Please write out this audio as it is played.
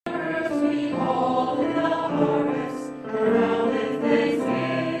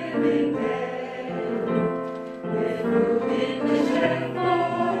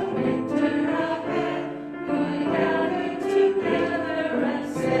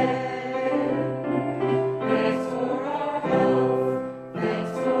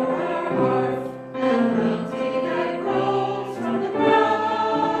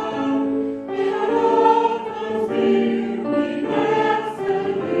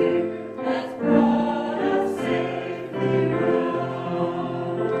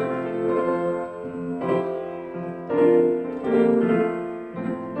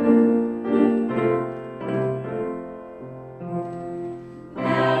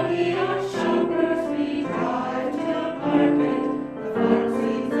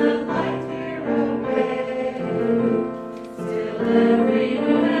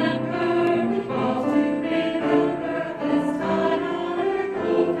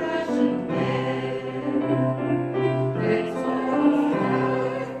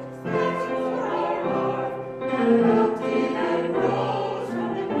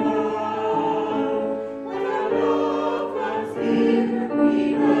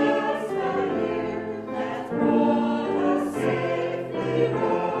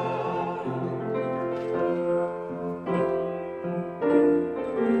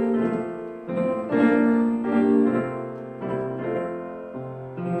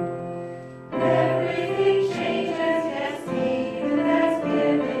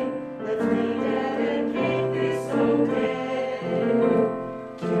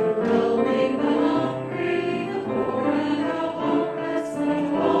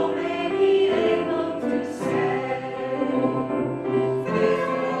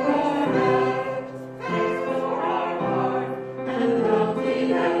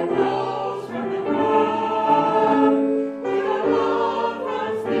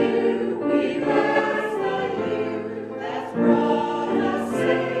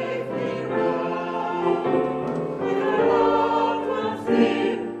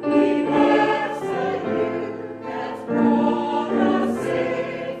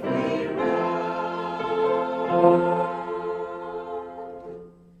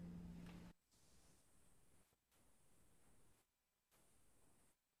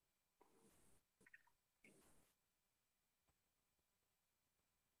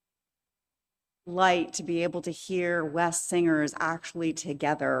light to be able to hear West singers actually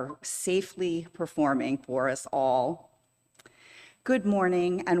together, safely performing for us all. Good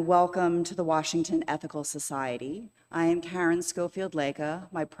morning and welcome to the Washington Ethical Society. I am Karen Schofield Leka.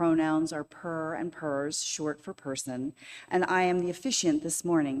 My pronouns are per and pers, short for person, and I am the officiant this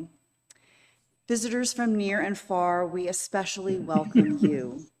morning. Visitors from near and far, we especially welcome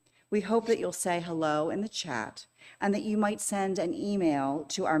you. We hope that you'll say hello in the chat and that you might send an email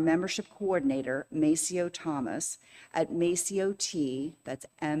to our membership coordinator, Maceo Thomas, at maceot, that's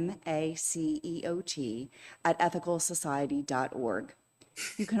M-A-C-E-O-T, at ethicalsociety.org.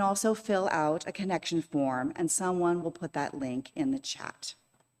 You can also fill out a connection form and someone will put that link in the chat.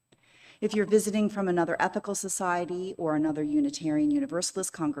 If you're visiting from another ethical society or another Unitarian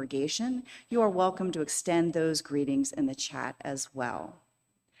Universalist congregation, you are welcome to extend those greetings in the chat as well.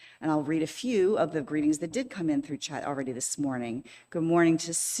 And I'll read a few of the greetings that did come in through chat already this morning. Good morning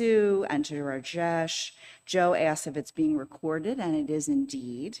to Sue and to Rajesh. Joe asked if it's being recorded, and it is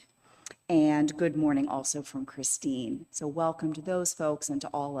indeed. And good morning also from Christine. So welcome to those folks and to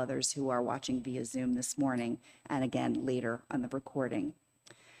all others who are watching via Zoom this morning, and again later on the recording.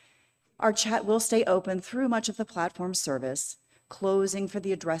 Our chat will stay open through much of the platform service, closing for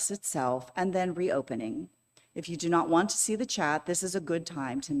the address itself, and then reopening. If you do not want to see the chat, this is a good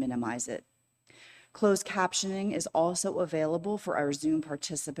time to minimize it. Closed captioning is also available for our Zoom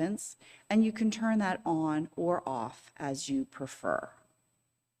participants, and you can turn that on or off as you prefer.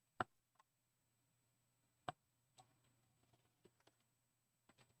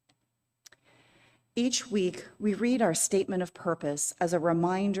 Each week, we read our statement of purpose as a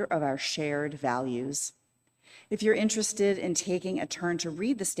reminder of our shared values. If you're interested in taking a turn to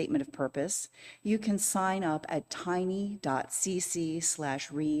read the statement of purpose, you can sign up at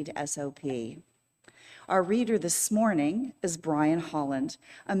tiny.cc/readsop. Our reader this morning is Brian Holland,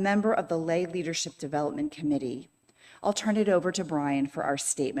 a member of the Lay Leadership Development Committee. I'll turn it over to Brian for our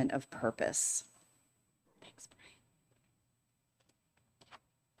statement of purpose. Thanks,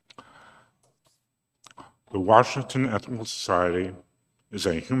 Brian. The Washington Ethical Society is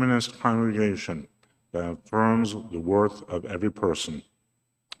a humanist congregation that affirms the worth of every person.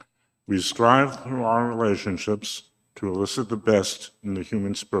 We strive through our relationships to elicit the best in the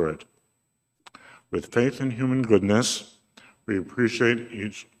human spirit. With faith in human goodness, we appreciate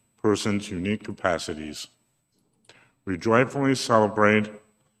each person's unique capacities. We joyfully celebrate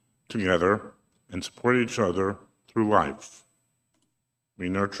together and support each other through life. We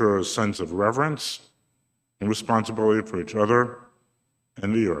nurture a sense of reverence and responsibility for each other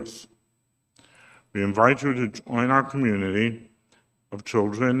and the earth. We invite you to join our community of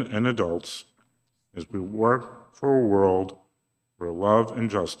children and adults as we work for a world where love and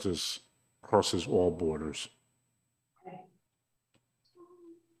justice crosses all borders.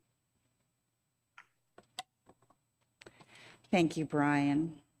 Thank you,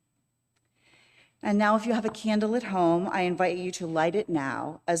 Brian. And now if you have a candle at home, I invite you to light it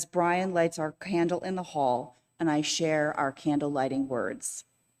now as Brian lights our candle in the hall and I share our candle lighting words.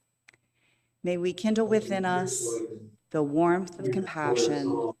 May we kindle within us the warmth of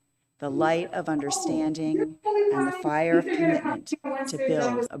compassion, the light of understanding, and the fire of commitment to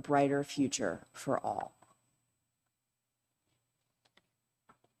build a brighter future for all.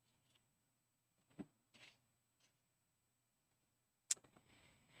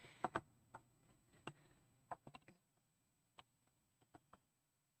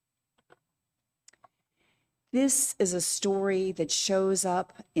 This is a story that shows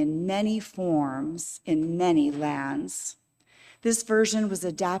up in many forms in many lands. This version was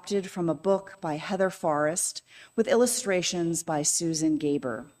adapted from a book by Heather Forrest with illustrations by Susan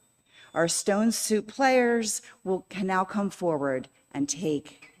Gaber. Our Stone Soup players can now come forward and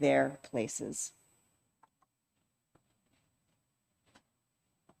take their places.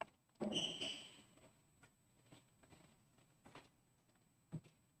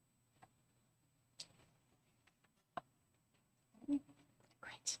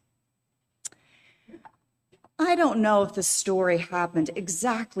 I don't know if the story happened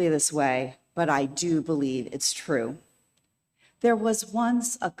exactly this way, but I do believe it's true. There was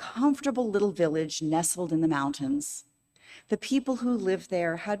once a comfortable little village nestled in the mountains. The people who lived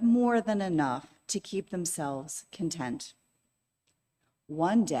there had more than enough to keep themselves content.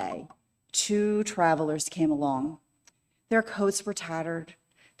 One day, two travelers came along. Their coats were tattered,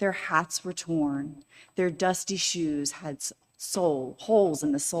 their hats were torn, their dusty shoes had holes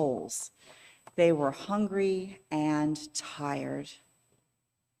in the soles. They were hungry and tired.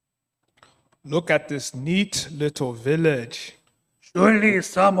 Look at this neat little village. Surely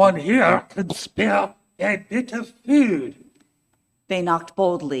someone here can spare a bit of food. They knocked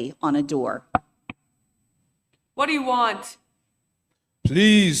boldly on a door. What do you want?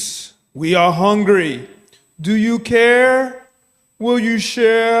 Please, we are hungry. Do you care? Will you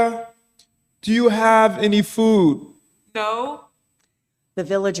share? Do you have any food? No? The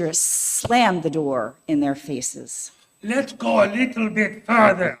villagers slammed the door in their faces. Let's go a little bit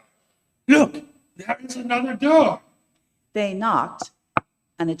further. Look, there is another door. They knocked,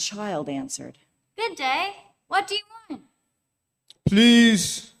 and a child answered. Good day. What do you want?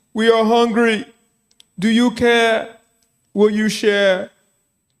 Please, we are hungry. Do you care? Will you share?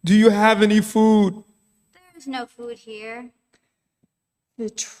 Do you have any food? There's no food here. The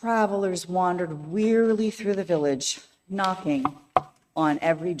travelers wandered wearily through the village, knocking on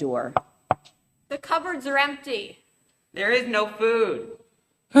every door. The cupboards are empty. There is no food.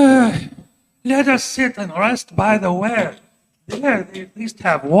 Let us sit and rest by the well. There they at least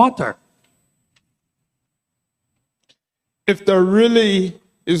have water. If there really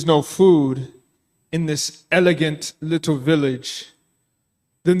is no food in this elegant little village,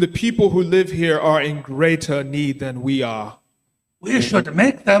 then the people who live here are in greater need than we are. We should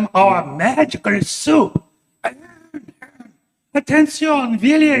make them our magical soup. Attention,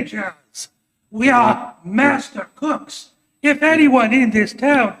 villagers. We are master cooks. If anyone in this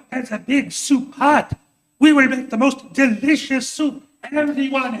town has a big soup pot, we will make the most delicious soup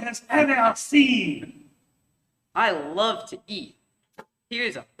everyone has ever seen. I love to eat.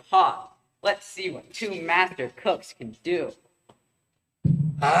 Here's a pot. Let's see what two master cooks can do.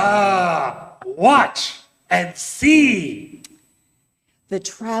 Watch and see. The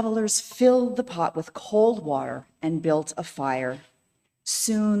travelers filled the pot with cold water and built a fire.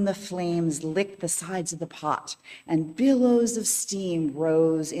 Soon the flames licked the sides of the pot, and billows of steam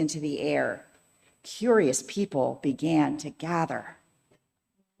rose into the air. Curious people began to gather.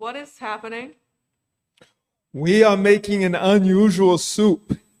 What is happening? We are making an unusual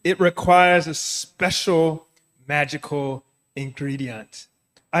soup. It requires a special magical ingredient.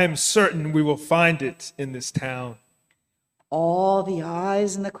 I am certain we will find it in this town. All the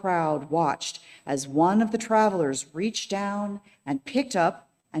eyes in the crowd watched as one of the travelers reached down and picked up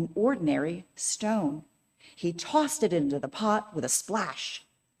an ordinary stone. He tossed it into the pot with a splash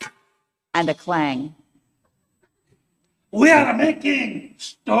and a clang. We are making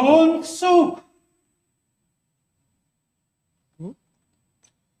stone soup.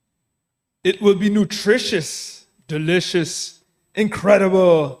 It will be nutritious, delicious,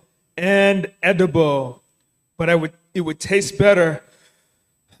 incredible, and edible. But it would taste better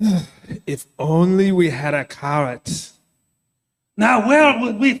if only we had a carrot. Now, where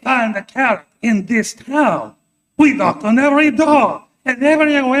would we find a carrot in this town? We knocked on every door, and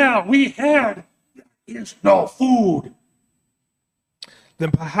everywhere we heard, there is no food.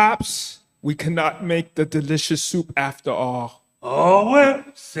 Then perhaps we cannot make the delicious soup after all. Oh, well,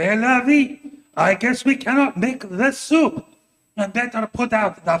 c'est la vie. I guess we cannot make the soup. And better put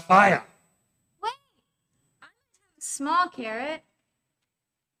out the fire. Wait. I might have a small carrot.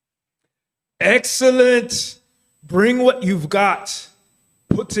 Excellent. Bring what you've got.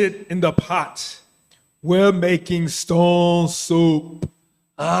 Put it in the pot. We're making stone soup.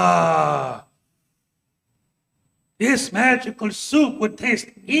 This magical soup would taste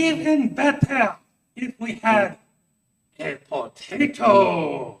even better if we had a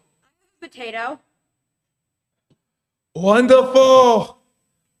potato. Potato. Wonderful.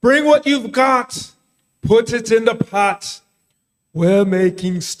 Bring what you've got. Put it in the pot. We're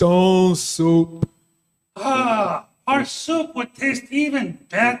making stone soup. Our soup would taste even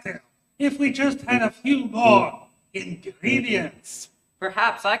better if we just had a few more ingredients.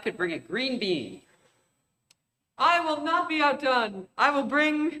 Perhaps I could bring a green bean. I will not be outdone. I will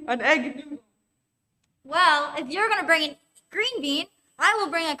bring an egg noodle. Well, if you're going to bring a green bean, I will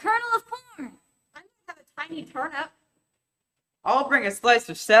bring a kernel of corn. I have a tiny turnip. I'll bring a slice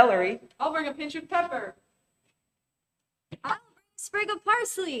of celery. I'll bring a pinch of pepper. I will bring a sprig of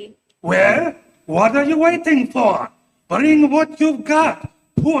parsley. Well, what are you waiting for? Bring what you've got.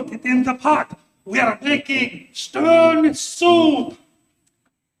 Put it in the pot. We are making stone soup.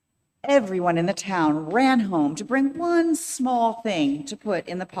 Everyone in the town ran home to bring one small thing to put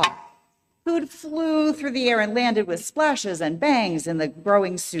in the pot. Food flew through the air and landed with splashes and bangs in the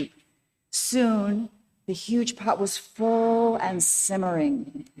growing soup. Soon, the huge pot was full and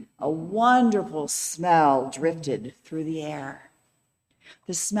simmering. A wonderful smell drifted through the air.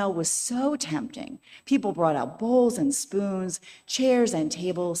 The smell was so tempting, people brought out bowls and spoons, chairs and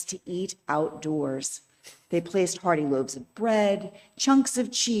tables to eat outdoors. They placed hearty loaves of bread, chunks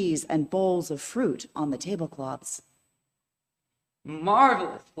of cheese, and bowls of fruit on the tablecloths.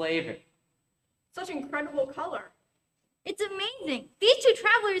 Marvelous flavor. Such incredible color. It's amazing. These two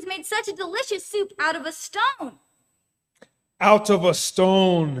travelers made such a delicious soup out of a stone. Out of a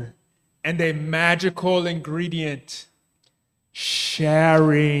stone and a magical ingredient,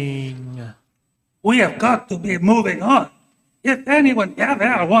 sharing. We have got to be moving on. If anyone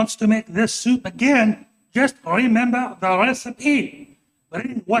ever wants to make this soup again, just remember the recipe.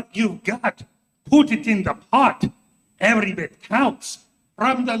 Bring what you've got. Put it in the pot. Every bit counts.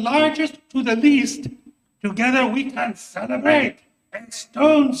 From the largest to the least. Together we can celebrate a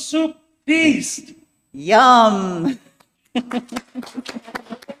stone soup feast. Yum!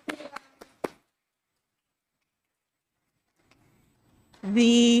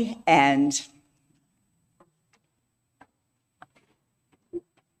 The end.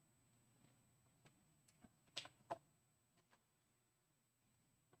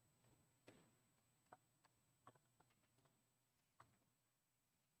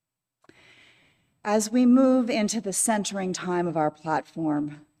 As we move into the centering time of our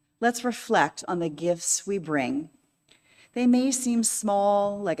platform, let's reflect on the gifts we bring. They may seem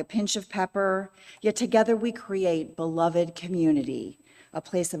small, like a pinch of pepper, yet together we create beloved community, a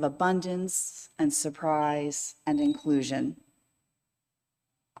place of abundance and surprise and inclusion.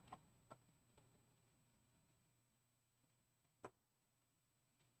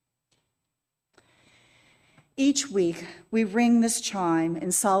 Each week, we ring this chime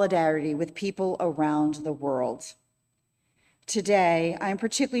in solidarity with people around the world. Today, I am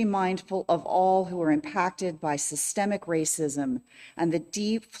particularly mindful of all who are impacted by systemic racism and the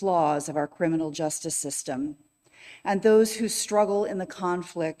deep flaws of our criminal justice system, and those who struggle in the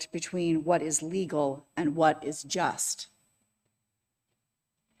conflict between what is legal and what is just.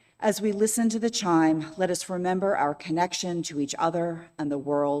 As we listen to the chime, let us remember our connection to each other and the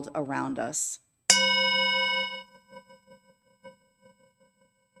world around us.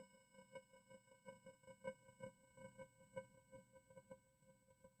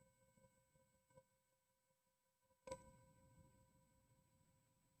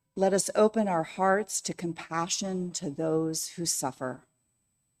 Let us open our hearts to compassion to those who suffer.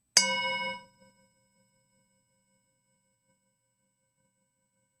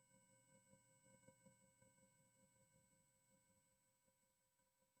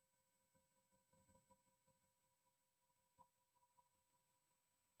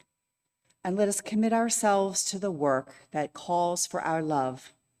 And let us commit ourselves to the work that calls for our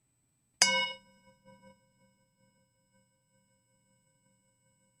love.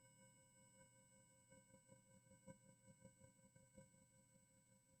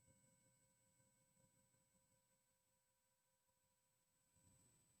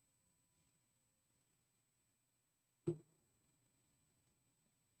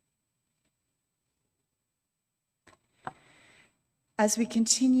 As we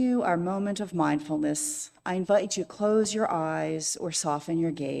continue our moment of mindfulness, I invite you to close your eyes or soften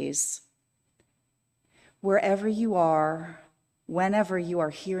your gaze. Wherever you are, whenever you are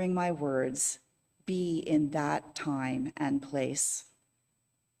hearing my words, be in that time and place.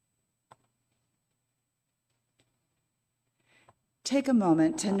 Take a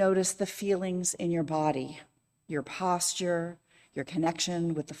moment to notice the feelings in your body, your posture, your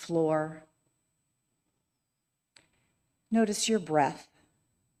connection with the floor. Notice your breath.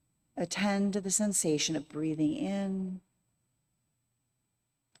 Attend to the sensation of breathing in.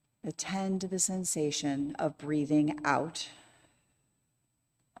 Attend to the sensation of breathing out.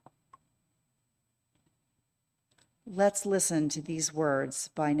 Let's listen to these words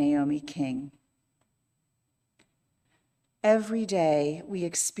by Naomi King. Every day we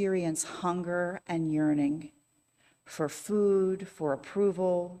experience hunger and yearning for food, for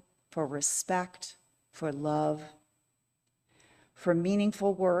approval, for respect, for love, for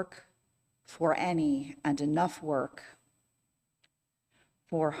meaningful work, for any and enough work,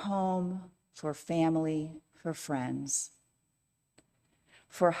 for home, for family, for friends,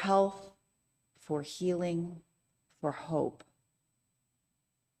 for health, for healing, for hope,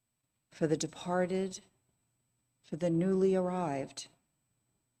 for the departed, for the newly arrived,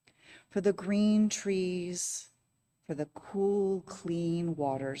 for the green trees, for the cool, clean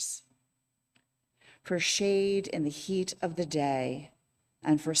waters, for shade in the heat of the day,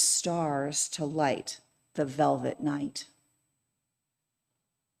 and for stars to light the velvet night.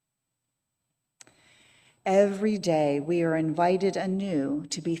 Every day we are invited anew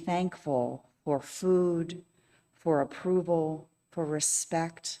to be thankful for food, for approval, for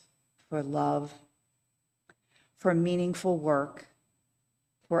respect, for love, for meaningful work,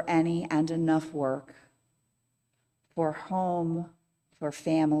 for any and enough work, for home, for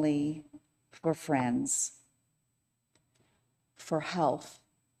family, for friends, for health,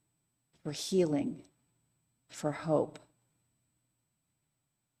 for healing, for hope,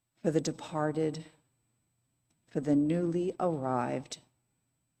 for the departed, for the newly arrived,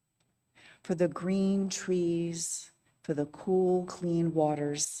 for the green trees, for the cool, clean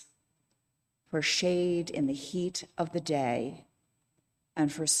waters, for shade in the heat of the day,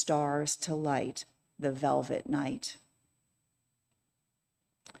 and for stars to light the velvet night.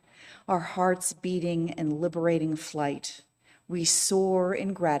 Our hearts beating in liberating flight, we soar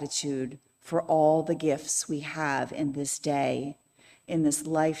in gratitude for all the gifts we have in this day, in this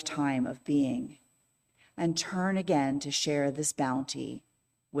lifetime of being, and turn again to share this bounty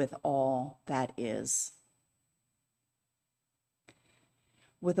with all that is.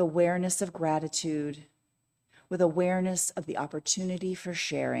 With awareness of gratitude, with awareness of the opportunity for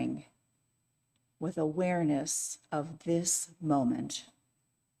sharing, with awareness of this moment,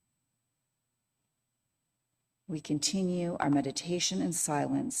 we continue our meditation in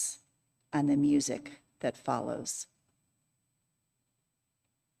silence and the music that follows.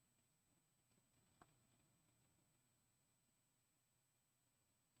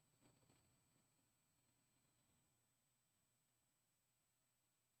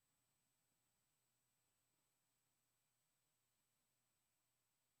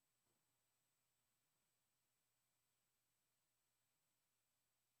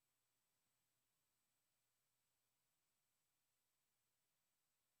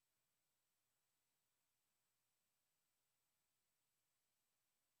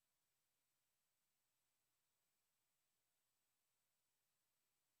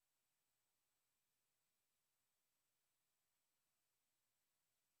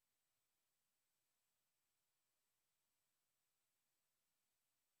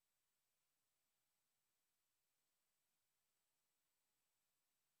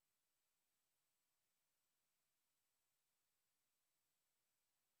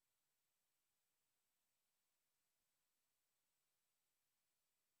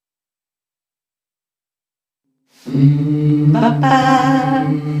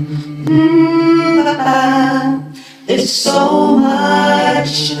 There's so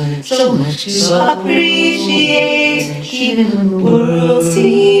much to appreciate, even when the world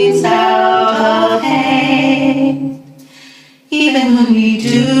seems out of hand. Even when we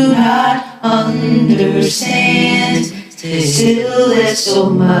do not understand, still there's so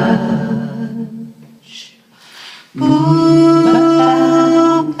much.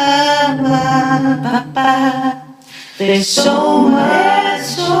 There's so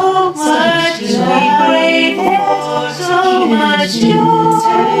much to be grateful for, so much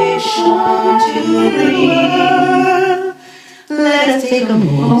invitation to the world. Let us take a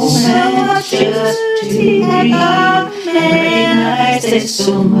moment just to recognize there's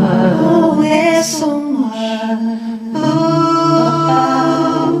so much. Oh, there's so much.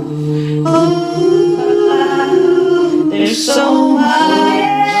 There's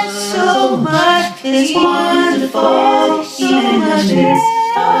so much that's wonderful, even in the midst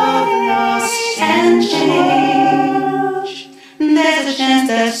of loss and change. There's a chance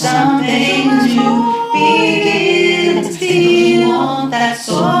that something new begins. We want that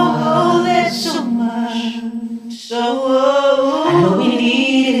soul. There's so much, I know we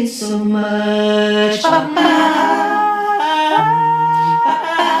need it so much. So much.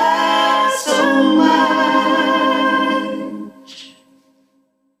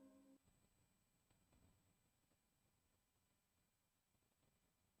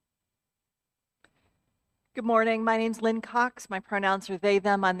 Good morning. My name's Lynn Cox. My pronouns are they,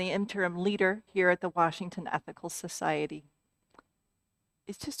 them. I'm the interim leader here at the Washington Ethical Society.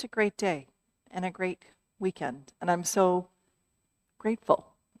 It's just a great day and a great weekend, and I'm so grateful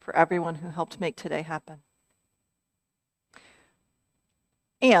for everyone who helped make today happen.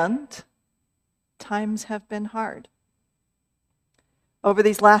 And times have been hard. Over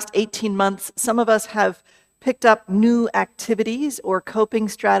these last 18 months, some of us have picked up new activities or coping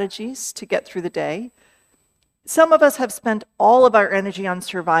strategies to get through the day. Some of us have spent all of our energy on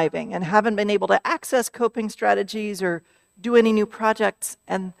surviving and haven't been able to access coping strategies or do any new projects,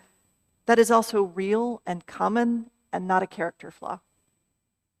 and that is also real and common and not a character flaw.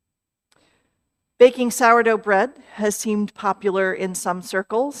 Baking sourdough bread has seemed popular in some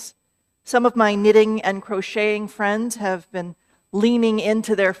circles. Some of my knitting and crocheting friends have been leaning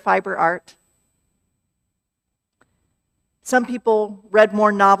into their fiber art. Some people read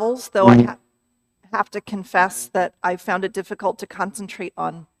more novels, though I have to confess that I found it difficult to concentrate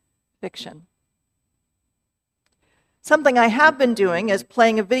on fiction. Something I have been doing is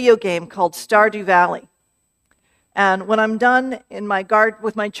playing a video game called Stardew Valley. And when I'm done in my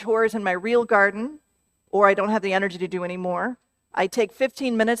with my chores in my real garden, or I don't have the energy to do anymore, I take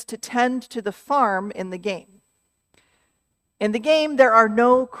 15 minutes to tend to the farm in the game. In the game, there are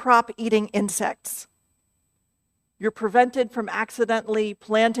no crop-eating insects. You're prevented from accidentally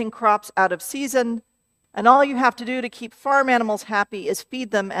planting crops out of season, and all you have to do to keep farm animals happy is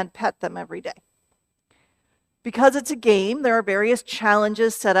feed them and pet them every day. Because it's a game, there are various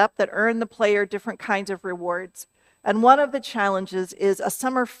challenges set up that earn the player different kinds of rewards. And one of the challenges is a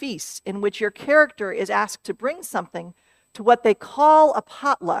summer feast in which your character is asked to bring something to what they call a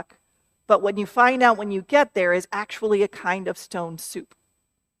potluck, but when you find out when you get there is actually a kind of stone soup.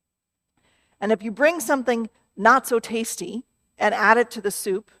 And if you bring something not so tasty and add it to the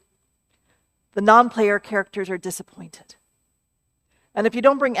soup, the non-player characters are disappointed. And if you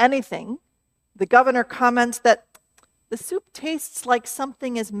don't bring anything, the governor comments that the soup tastes like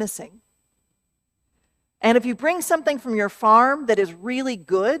something is missing. And if you bring something from your farm that is really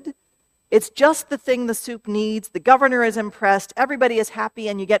good, it's just the thing the soup needs, the governor is impressed, everybody is happy,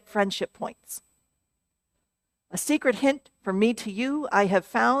 and you get friendship points. A secret hint from me to you, I have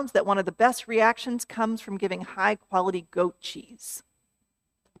found that one of the best reactions comes from giving high-quality goat cheese.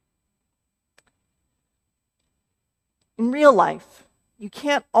 In real life, you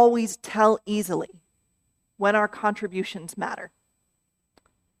can't always tell easily when our contributions matter.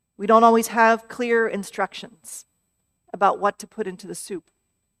 We don't always have clear instructions about what to put into the soup.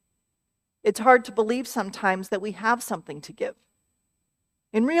 It's hard to believe sometimes that we have something to give.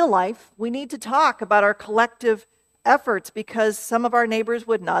 In real life, we need to talk about our collective efforts because some of our neighbors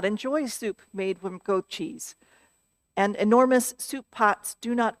would not enjoy soup made from goat cheese, and enormous soup pots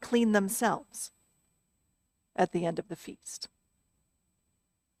do not clean themselves at the end of the feast.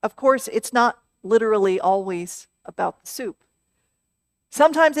 Of course, it's not literally always about the soup.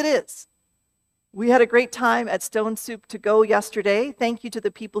 Sometimes it is. We had a great time at Stone Soup to Go yesterday. Thank you to the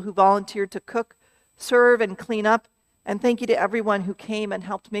people who volunteered to cook, serve, and clean up, and thank you to everyone who came and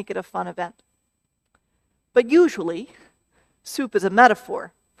helped make it a fun event. But usually, soup is a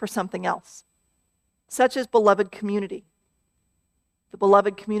metaphor for something else, such as beloved community. The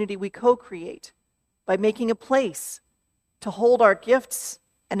beloved community we co-create by making a place to hold our gifts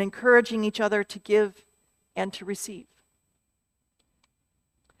and encouraging each other to give and to receive.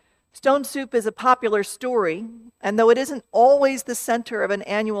 Stone Soup is a popular story, and though it isn't always the center of an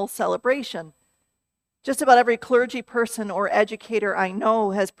annual celebration, just about every clergy person or educator I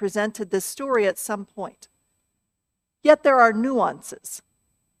know has presented this story at some point. Yet there are nuances,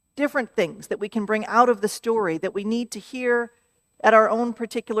 different things that we can bring out of the story that we need to hear at our own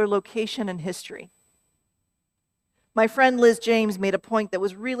particular location in history. My friend Liz James made a point that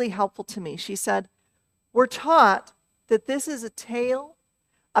was really helpful to me. She said, "We're taught that this is a tale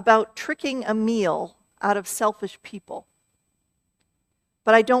about tricking a meal out of selfish people.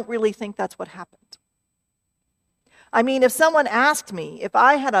 But I don't really think that's what happened. I mean, if someone asked me if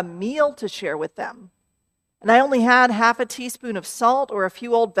I had a meal to share with them, and I only had half a teaspoon of salt or a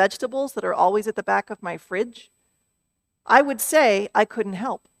few old vegetables that are always at the back of my fridge, I would say I couldn't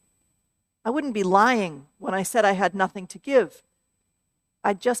help. I wouldn't be lying when I said I had nothing to give.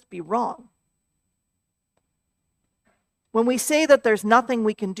 I'd just be wrong. When we say that there's nothing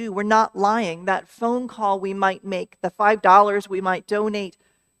we can do, we're not lying. That phone call we might make, the $5 we might donate,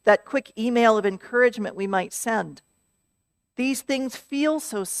 that quick email of encouragement we might send. These things feel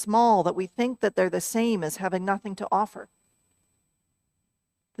so small that we think that they're the same as having nothing to offer.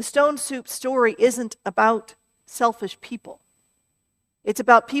 The Stone Soup story isn't about selfish people. It's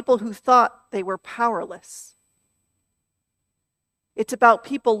about people who thought they were powerless. It's about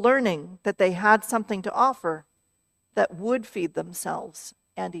people learning that they had something to offer that would feed themselves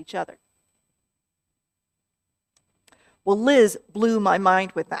and each other. Well, Liz blew my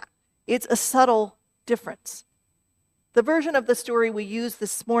mind with that. It's a subtle difference. The version of the story we used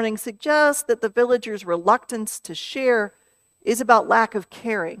this morning suggests that the villagers' reluctance to share is about lack of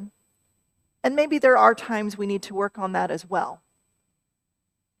caring, and maybe there are times we need to work on that as well.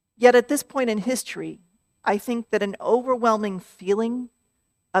 Yet at this point in history, I think that an overwhelming feeling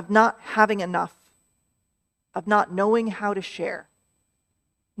of not having enough, of not knowing how to share,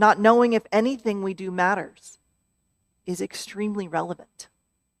 not knowing if anything we do matters, is extremely relevant.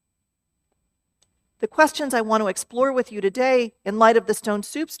 The questions I want to explore with you today, in light of the Stone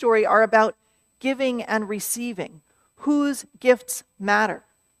Soup story, are about giving and receiving. Whose gifts matter?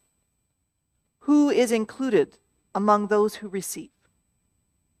 Who is included among those who receive?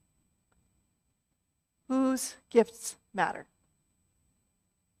 Whose gifts matter?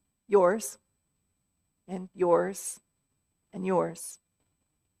 Yours, and yours, and yours.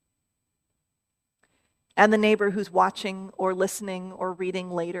 And the neighbor who's watching or listening or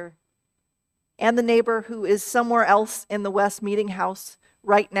reading later. And the neighbor who is somewhere else in the West Meeting House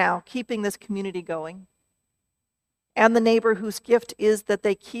right now, keeping this community going. and the neighbor whose gift is that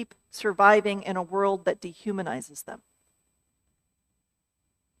they keep surviving in a world that dehumanizes them,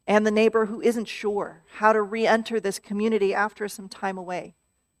 and the neighbor who isn't sure how to re-enter this community after some time away.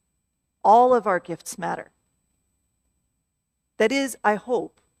 All of our gifts matter. That is, I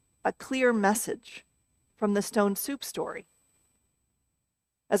hope, a clear message from the Stone Soup story.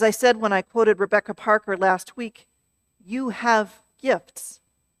 As I said when I quoted Rebecca Parker last week, you have gifts,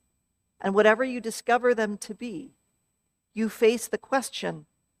 and whatever you discover them to be, you face the question,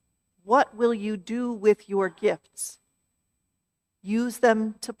 what will you do with your gifts? Use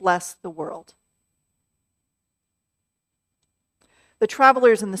them to bless the world. The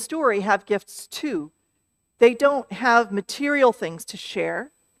travelers in the story have gifts too. They don't have material things to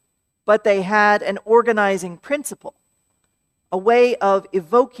share, but they had an organizing principle, a way of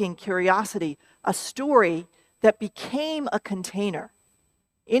evoking curiosity, a story that became a container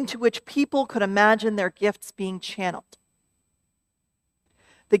into which people could imagine their gifts being channeled.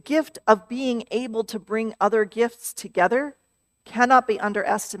 The gift of being able to bring other gifts together cannot be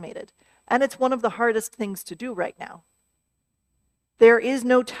underestimated, and it's one of the hardest things to do right now. There is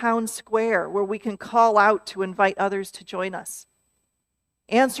no town square where we can call out to invite others to join us.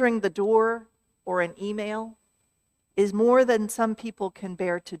 Answering the door or an email is more than some people can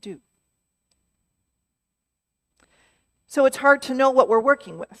bear to do. So it's hard to know what we're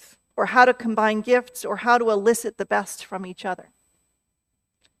working with, or how to combine gifts, or how to elicit the best from each other.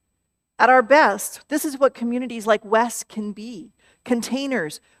 At our best, this is what communities like Wes can be,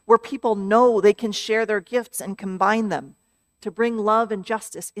 containers where people know they can share their gifts and combine them to bring love and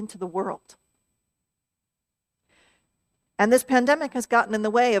justice into the world. And this pandemic has gotten in the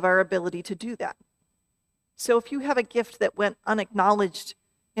way of our ability to do that. So if you have a gift that went unacknowledged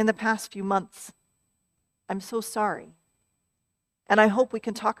in the past few months, I'm so sorry. And I hope we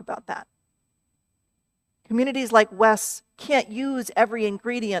can talk about that. Communities like Wes can't use every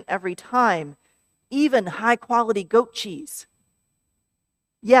ingredient every time, even high-quality goat cheese.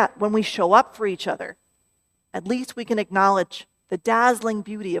 Yet, when we show up for each other, at least we can acknowledge the dazzling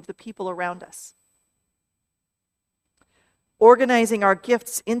beauty of the people around us. Organizing our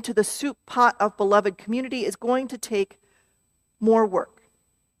gifts into the soup pot of beloved community is going to take more work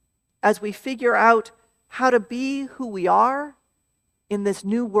as we figure out how to be who we are in this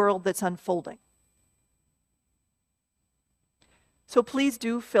new world that's unfolding. So please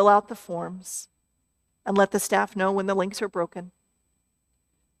do fill out the forms and let the staff know when the links are broken.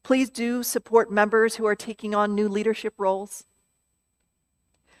 Please do support members who are taking on new leadership roles.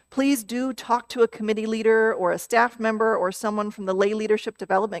 Please do talk to a committee leader or a staff member or someone from the Lay Leadership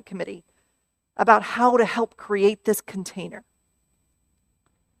Development Committee about how to help create this container,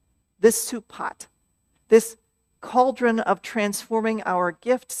 this soup pot, this cauldron of transforming our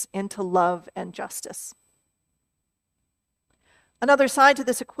gifts into love and justice. Another side to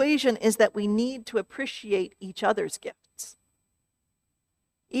this equation is that we need to appreciate each other's gifts,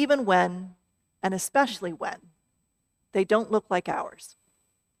 even when, and especially when, they don't look like ours.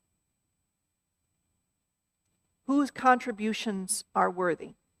 Whose contributions are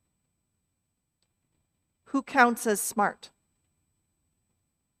worthy? Who counts as smart?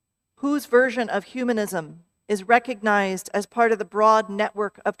 Whose version of humanism is recognized as part of the broad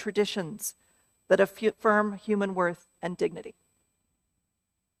network of traditions that affirm human worth and dignity?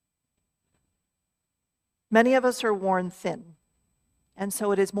 Many of us are worn thin, and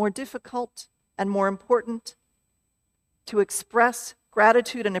so it is more difficult and more important to express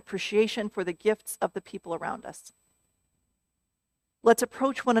gratitude and appreciation for the gifts of the people around us. Let's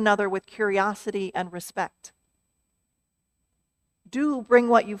approach one another with curiosity and respect. Do bring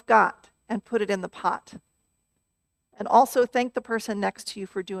what you've got and put it in the pot. And also thank the person next to you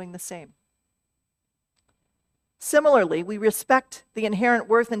for doing the same. Similarly, we respect the inherent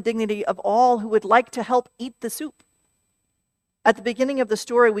worth and dignity of all who would like to help eat the soup. At the beginning of the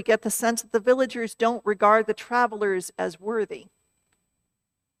story, we get the sense that the villagers don't regard the travelers as worthy.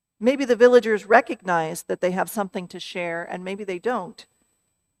 Maybe the villagers recognize that they have something to share, and maybe they don't.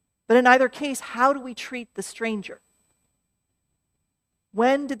 But in either case, how do we treat the stranger?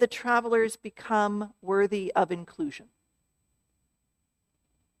 When did the travelers become worthy of inclusion?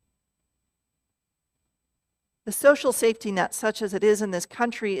 The social safety net, such as it is in this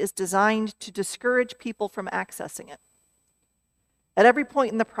country, is designed to discourage people from accessing it. At every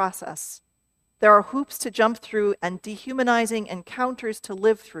point in the process, there are hoops to jump through and dehumanizing encounters to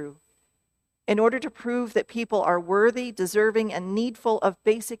live through in order to prove that people are worthy, deserving, and needful of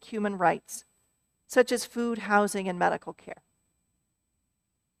basic human rights, such as food, housing, and medical care.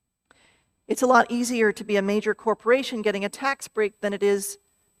 It's a lot easier to be a major corporation getting a tax break than it is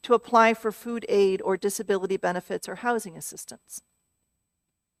to apply for food aid or disability benefits or housing assistance.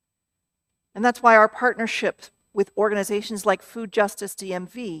 And that's why our partnership with organizations like Food Justice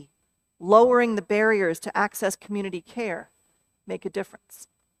DMV, lowering the barriers to access community care, make a difference.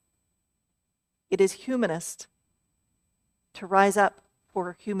 It is humanist to rise up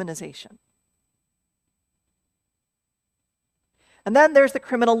for humanization. And then there's the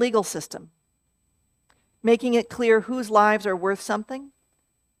criminal legal system, making it clear whose lives are worth something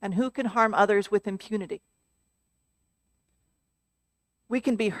and who can harm others with impunity. We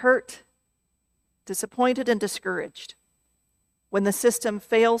can be hurt, disappointed, and discouraged when the system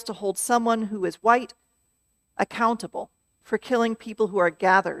fails to hold someone who is white accountable for killing people who are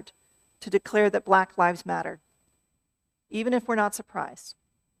gathered to declare that Black lives matter, even if we're not surprised.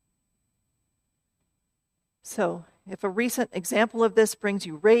 So, if a recent example of this brings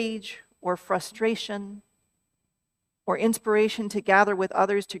you rage or frustration or inspiration to gather with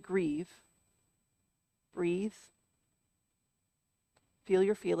others to grieve, breathe, feel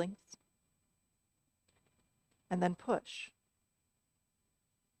your feelings, and then push.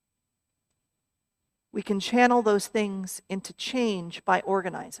 We can channel those things into change by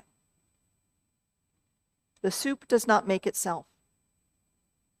organizing. The soup does not make itself.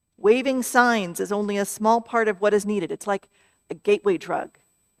 Waving signs is only a small part of what is needed. It's like a gateway drug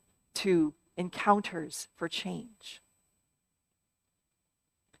to encounters for change.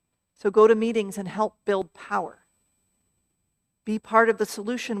 So go to meetings and help build power. Be part of the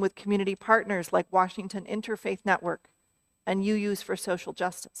solution with community partners like Washington Interfaith Network and UUs for Social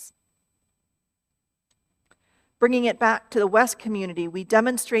Justice. Bringing it back to the West community, we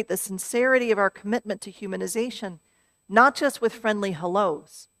demonstrate the sincerity of our commitment to humanization, not just with friendly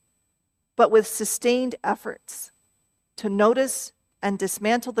hellos, but with sustained efforts to notice and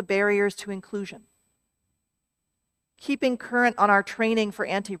dismantle the barriers to inclusion. Keeping current on our training for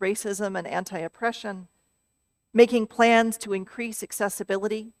anti-racism and anti-oppression, making plans to increase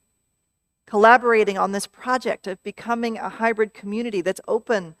accessibility, collaborating on this project of becoming a hybrid community that's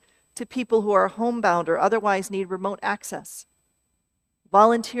open to people who are homebound or otherwise need remote access,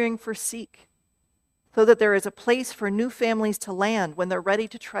 volunteering for Seek, so that there is a place for new families to land when they're ready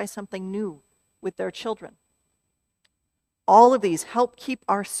to try something new with their children. All of these help keep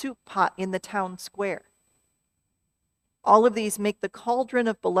our soup pot in the town square. All of these make the cauldron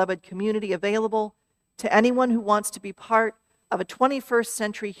of beloved community available to anyone who wants to be part of a 21st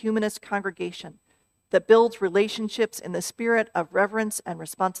century humanist congregation that builds relationships in the spirit of reverence and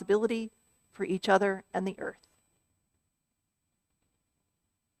responsibility for each other and the earth.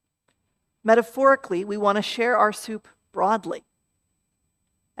 Metaphorically, we want to share our soup broadly.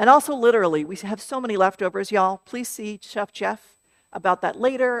 And also literally, we have so many leftovers, y'all. Please see Chef Jeff about that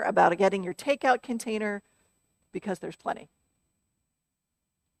later, about getting your takeout container, because there's plenty.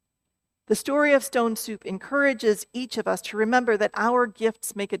 The story of Stone Soup encourages each of us to remember that our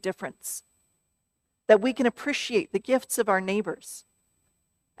gifts make a difference, that we can appreciate the gifts of our neighbors,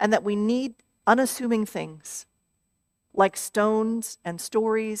 and that we need unassuming things like stones and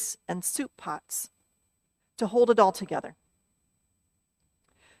stories and soup pots to hold it all together.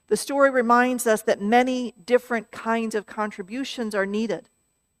 The story reminds us that many different kinds of contributions are needed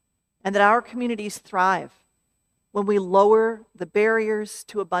and that our communities thrive when we lower the barriers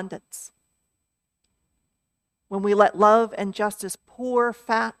to abundance, when we let love and justice pour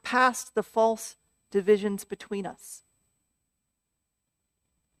past the false divisions between us.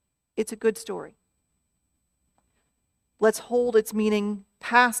 It's a good story. Let's hold its meaning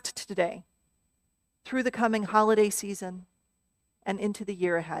past today, through the coming holiday season, and into the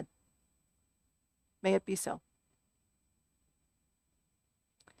year ahead. May it be so.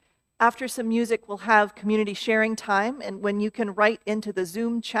 After some music, we'll have community sharing time, and when you can write into the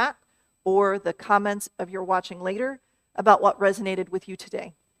Zoom chat or the comments of your watching later about what resonated with you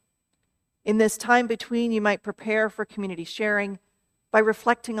today. In this time between, you might prepare for community sharing by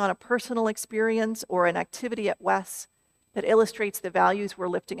reflecting on a personal experience or an activity at WES that illustrates the values we're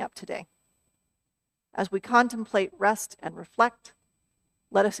lifting up today. As we contemplate, rest, and reflect,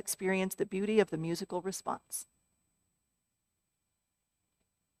 let us experience the beauty of the musical response.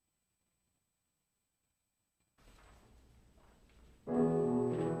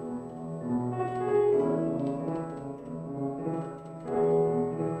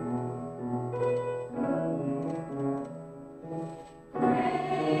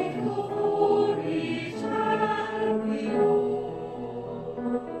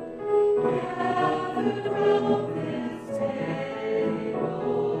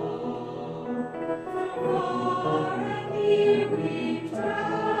 Oh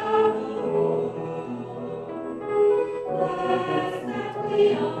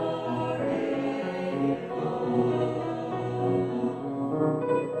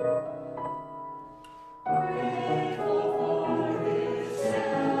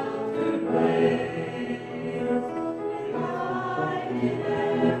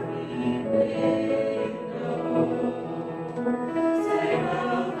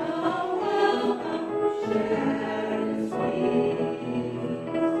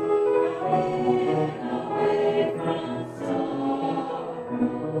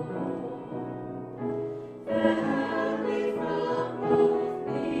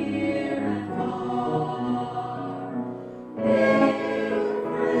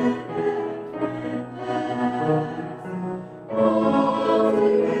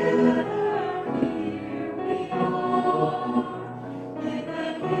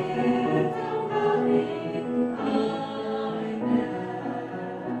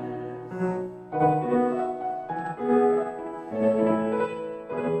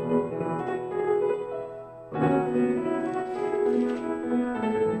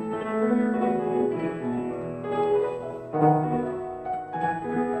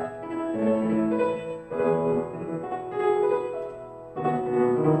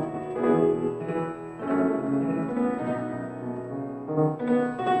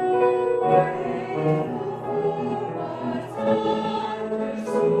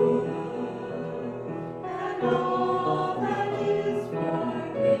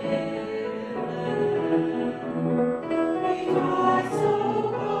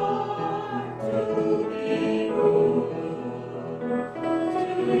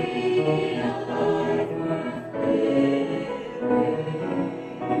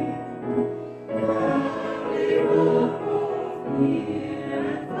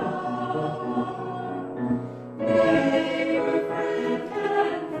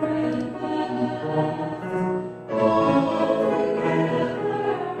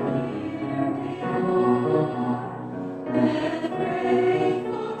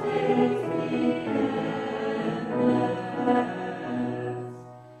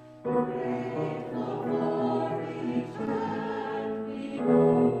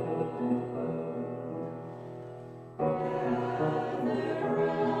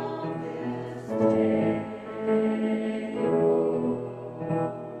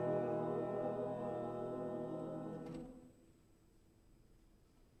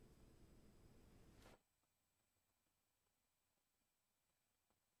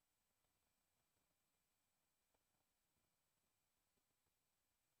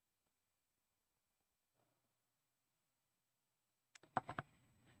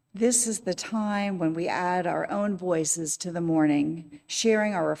This is the time when we add our own voices to the morning,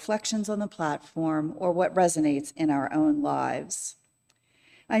 sharing our reflections on the platform or what resonates in our own lives.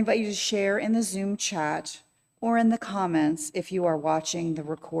 I invite you to share in the Zoom chat or in the comments if you are watching the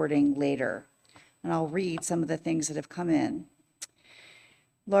recording later. And I'll read some of the things that have come in.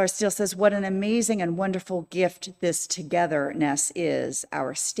 Laura Steele says, what an amazing and wonderful gift this togetherness is.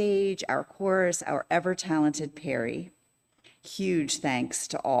 Our stage, our chorus, our ever-talented Perry. Huge thanks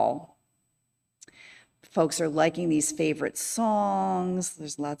to all. Folks are liking these favorite songs.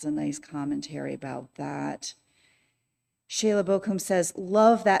 There's lots of nice commentary about that. Shayla Bokum says,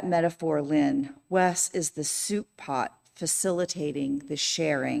 love that metaphor, Lynn. Wes is the soup pot facilitating the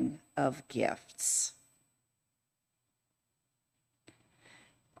sharing of gifts.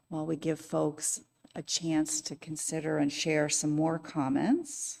 While we give folks a chance to consider and share some more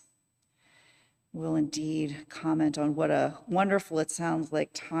comments, we'll indeed comment on what a wonderful, it sounds like,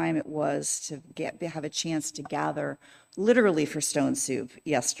 time it was to have a chance to gather literally for Stone Soup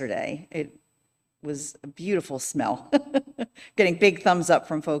yesterday. It was a beautiful smell. Getting big thumbs up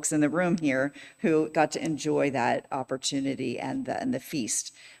from folks in the room here who got to enjoy that opportunity and the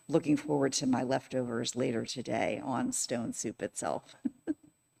feast. Looking forward to my leftovers later today on Stone Soup itself.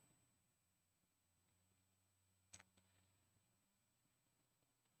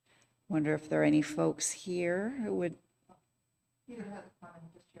 Wonder if there are any folks here who would.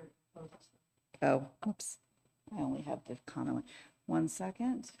 Oh, oops. I only have the comment. 1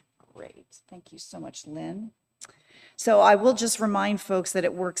 second. Great. Thank you so much, Lynn. So I will just remind folks that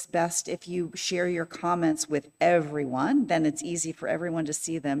it works best if you share your comments with everyone. Then it's easy for everyone to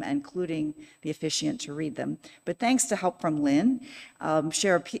see them, including the officiant to read them. But thanks to help from Lynn,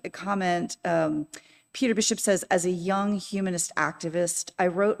 share a comment. Peter Bishop says, as a young humanist activist, I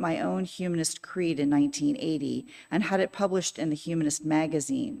wrote my own humanist creed in 1980 and had it published in the Humanist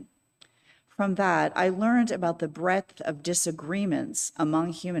magazine. From that, I learned about the breadth of disagreements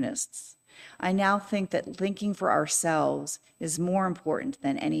among humanists. I now think that thinking for ourselves is more important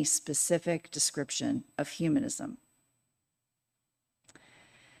than any specific description of humanism.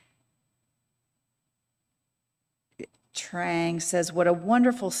 Trang says, what a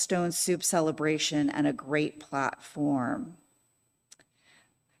wonderful Stone Soup celebration and a great platform.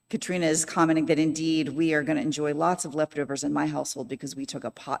 Katrina is commenting that indeed we are going to enjoy lots of leftovers in my household because we took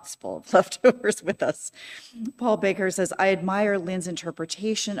a pot full of leftovers with us. Paul Baker says, I admire Lynn's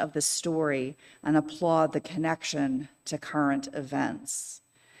interpretation of the story and applaud the connection to current events.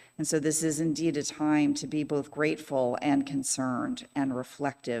 And so this is indeed a time to be both grateful and concerned and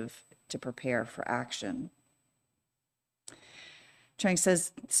reflective to prepare for action. Trang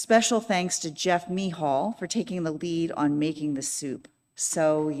says, special thanks to Jeff Mehall for taking the lead on making the soup.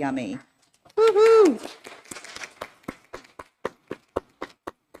 So yummy. Woohoo!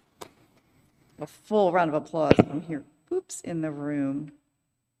 A full round of applause from here, oops, in the room.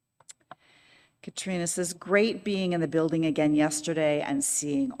 Katrina says, great being in the building again yesterday and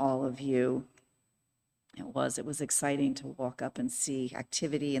seeing all of you. It was exciting to walk up and see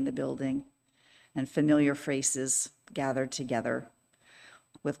activity in the building and familiar faces gathered together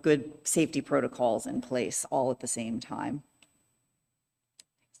with good safety protocols in place all at the same time.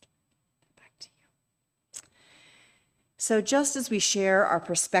 Back to you. So just as we share our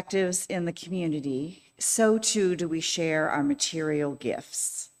perspectives in the community, so too do we share our material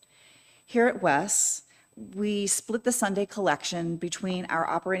gifts. Here at Wes, we split the Sunday collection between our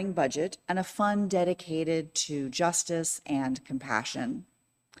operating budget and a fund dedicated to justice and compassion.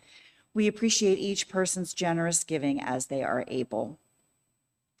 We appreciate each person's generous giving as they are able.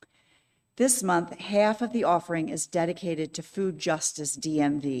 This month, half of the offering is dedicated to Food Justice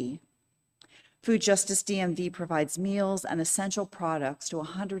DMV. Food Justice DMV provides meals and essential products to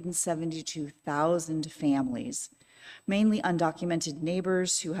 172,000 families, mainly undocumented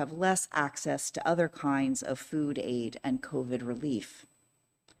neighbors who have less access to other kinds of food aid and COVID relief.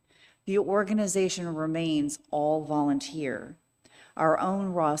 The organization remains all volunteer. Our own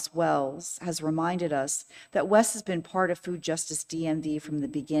Ross Wells has reminded us that Wes has been part of Food Justice DMV from the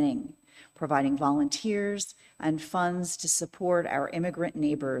beginning, providing volunteers and funds to support our immigrant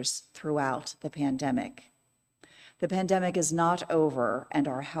neighbors throughout the pandemic. The pandemic is not over, and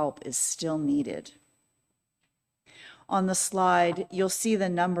our help is still needed. On the slide, you'll see the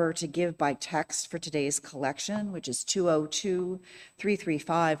number to give by text for today's collection, which is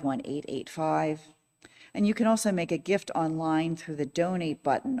 202-335-1885. And you can also make a gift online through the donate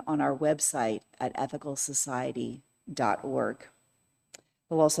button on our website at ethicalsociety.org.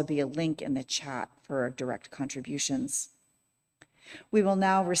 There'll also be a link in the chat for direct contributions. We will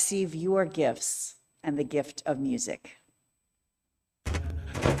now receive your gifts and the gift of music.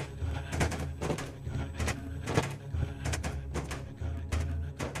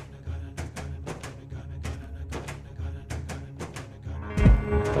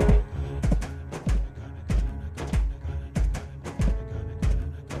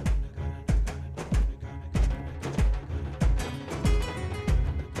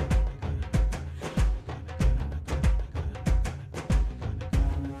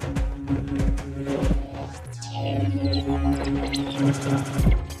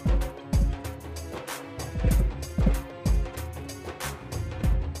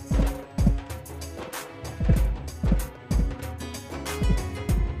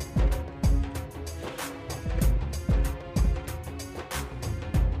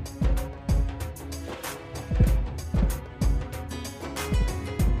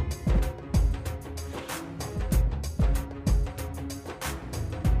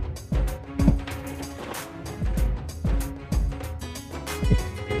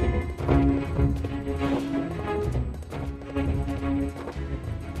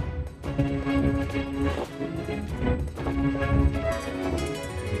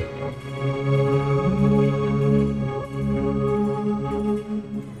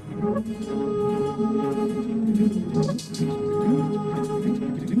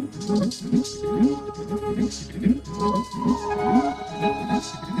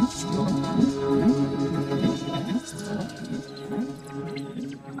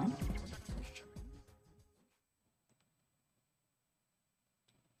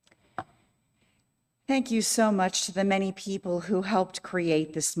 Thank you so much to the many people who helped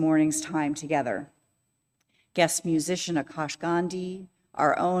create this morning's time together. Guest musician Akash Gandhi,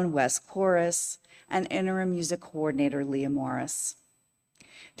 our own Wes Chorus, and interim music coordinator Leah Morris.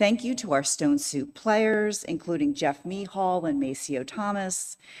 Thank you to our Stone Soup players, including Jeff Mehall and Maceo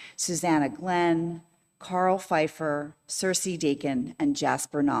Thomas, Susanna Glenn, Carl Pfeiffer, Cersei Dakin, and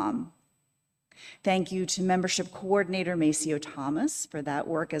Jasper Nam. Thank you to membership coordinator Maceo Thomas for that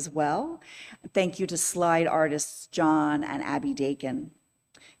work as well. Thank you to slide artists John and Abby Dakin.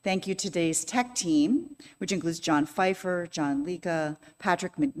 Thank you to today's tech team, which includes John Pfeiffer, John Lika,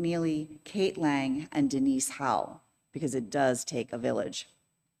 Patrick McNeely, Kate Lang, and Denise Howell, because it does take a village.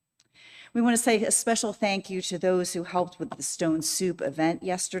 We want to say a special thank you to those who helped with the Stone Soup event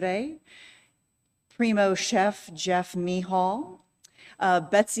yesterday. Primo chef Jeff Mehall,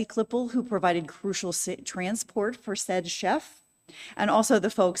 Betsy Klippel, who provided crucial transport for said chef, and also the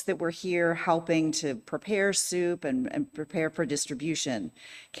folks that were here helping to prepare soup and prepare for distribution.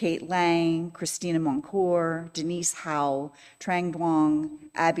 Kate Lang, Christina Moncour, Denise Howe, Trang Duong,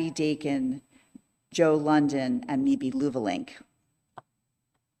 Abby Dakin, Joe London, and Mibi Luvalink.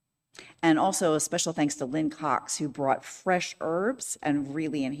 And also a special thanks to Lynn Cox, who brought fresh herbs and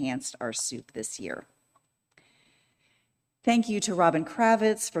really enhanced our soup this year. Thank you to Robin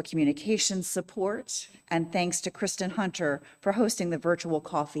Kravitz for communications support, and thanks to Kristen Hunter for hosting the virtual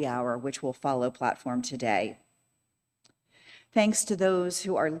coffee hour, which will follow platform today. Thanks to those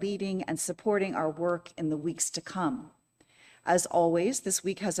who are leading and supporting our work in the weeks to come. As always, this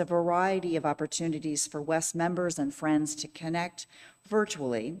week has a variety of opportunities for WES members and friends to connect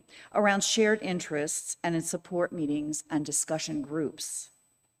virtually around shared interests and in support meetings and discussion groups.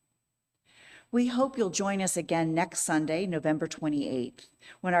 We hope you'll join us again next Sunday, November 28th,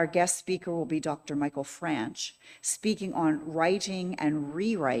 when our guest speaker will be Dr. Michael Franch, speaking on writing and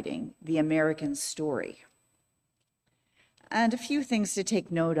rewriting the American story. And a few things to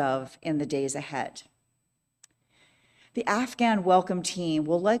take note of in the days ahead. The Afghan welcome team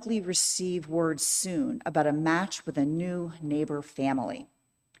will likely receive word soon about a match with a new neighbor family.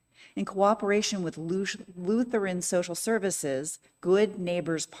 In cooperation with Lutheran Social Services Good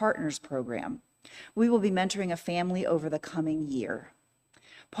Neighbors Partners program, we will be mentoring a family over the coming year.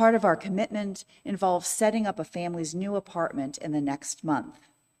 Part of our commitment involves setting up a family's new apartment in the next month.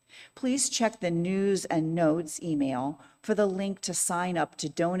 Please check the news and notes email for the link to sign up to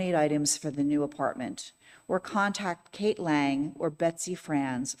donate items for the new apartment, or contact Kate Lang or Betsy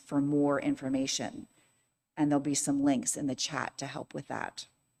Franz for more information. And there'll be some links in the chat to help with that.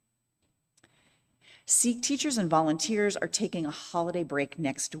 Sikh teachers and volunteers are taking a holiday break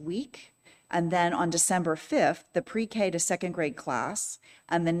next week. And then on December 5th, the pre-K to second grade class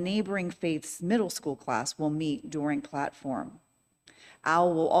and the neighboring faiths middle school class will meet during platform.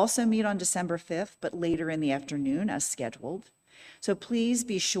 OWL will also meet on December 5th, but later in the afternoon as scheduled. So please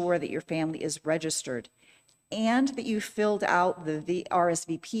be sure that your family is registered and that you filled out the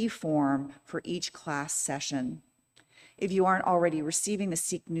RSVP form for each class session. If you aren't already receiving the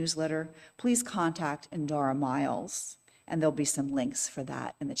Sikh newsletter, please contact Indara Miles, and there'll be some links for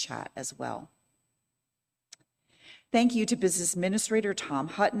that in the chat as well. Thank you to Business Administrator Tom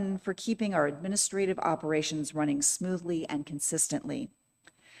Hutton for keeping our administrative operations running smoothly and consistently.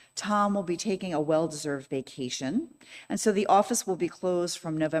 Tom will be taking a well-deserved vacation, and so the office will be closed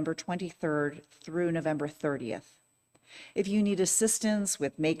from November 23rd through November 30th. If you need assistance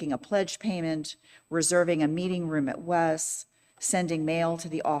with making a pledge payment, reserving a meeting room at WES, sending mail to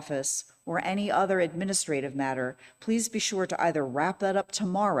the office, or any other administrative matter, please be sure to either wrap that up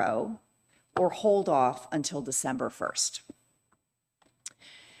tomorrow or hold off until December 1st.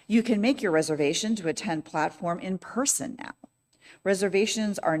 You can make your reservation to attend platform in person now.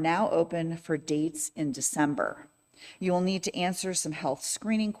 Reservations are now open for dates in December. You will need to answer some health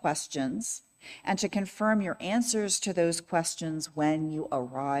screening questions and to confirm your answers to those questions when you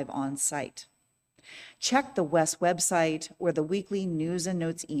arrive on site. Check the WES website or the weekly news and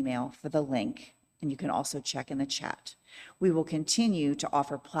notes email for the link, and you can also check in the chat. We will continue to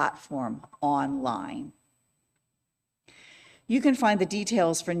offer platform online. You can find the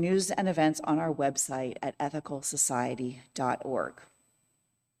details for news and events on our website at ethicalsociety.org.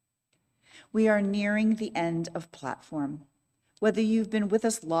 We are nearing the end of platform. Whether you've been with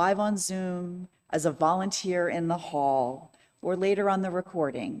us live on Zoom, as a volunteer in the hall, or later on the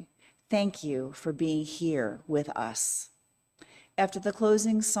recording, thank you for being here with us. After the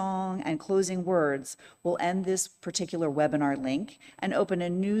closing song and closing words, we'll end this particular webinar link and open a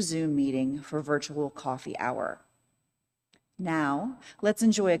new Zoom meeting for virtual coffee hour. Now, let's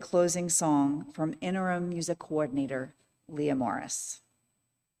enjoy a closing song from Interim Music Coordinator Leah Morris.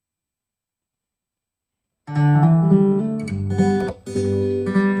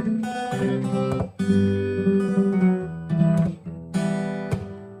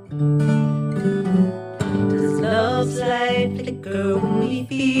 Does love's light flicker when we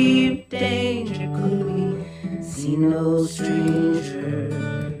fear danger? Could we see no stranger?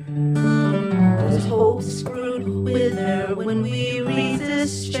 Does hope fruit wither when we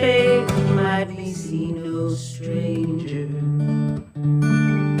resist change? Might we see no stranger?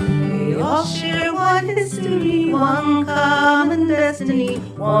 We all share one history, one common destiny.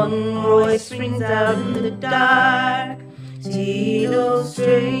 One voice rings out in the dark. See no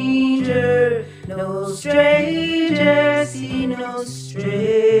stranger, no stranger, see no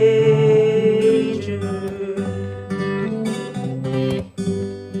stranger.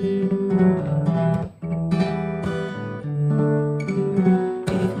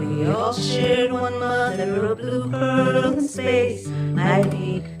 If we all shared one mother, a blue pearl in space, might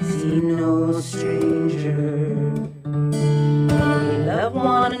we see no stranger? When we love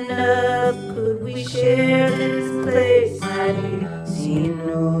one another, could we share this place? Might we see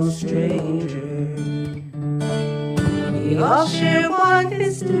no stranger? We all share one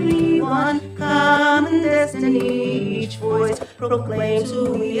history, one common destiny. Each voice proclaims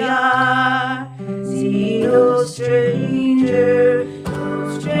who we are. See no stranger,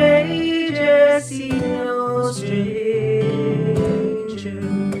 no stranger, see no stranger.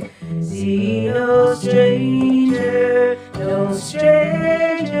 See no stranger, no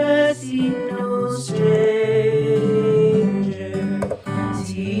stranger, see no stranger.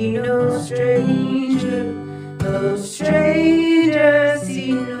 See no stranger, no stranger,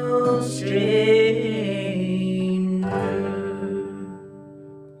 see no stranger.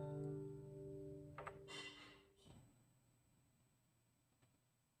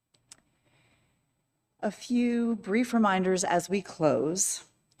 A few brief reminders as we close.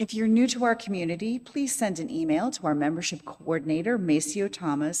 If you're new to our community, please send an email to our membership coordinator, Maceo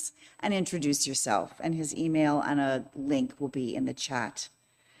Thomas, and introduce yourself. And his email and a link will be in the chat.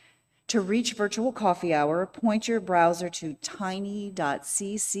 To reach Virtual Coffee Hour, point your browser to tiny.cc/West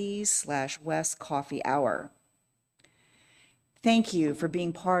Coffee Hour. Thank you for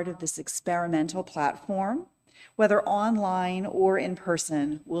being part of this experimental platform. Whether online or in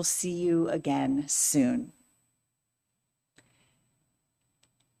person, we'll see you again soon.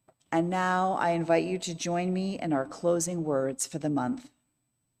 And now I invite you to join me in our closing words for the month.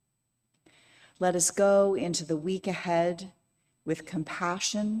 Let us go into the week ahead with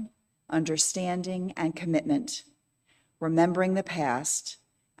compassion, understanding, and commitment, remembering the past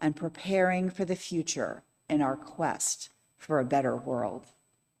and preparing for the future in our quest for a better world.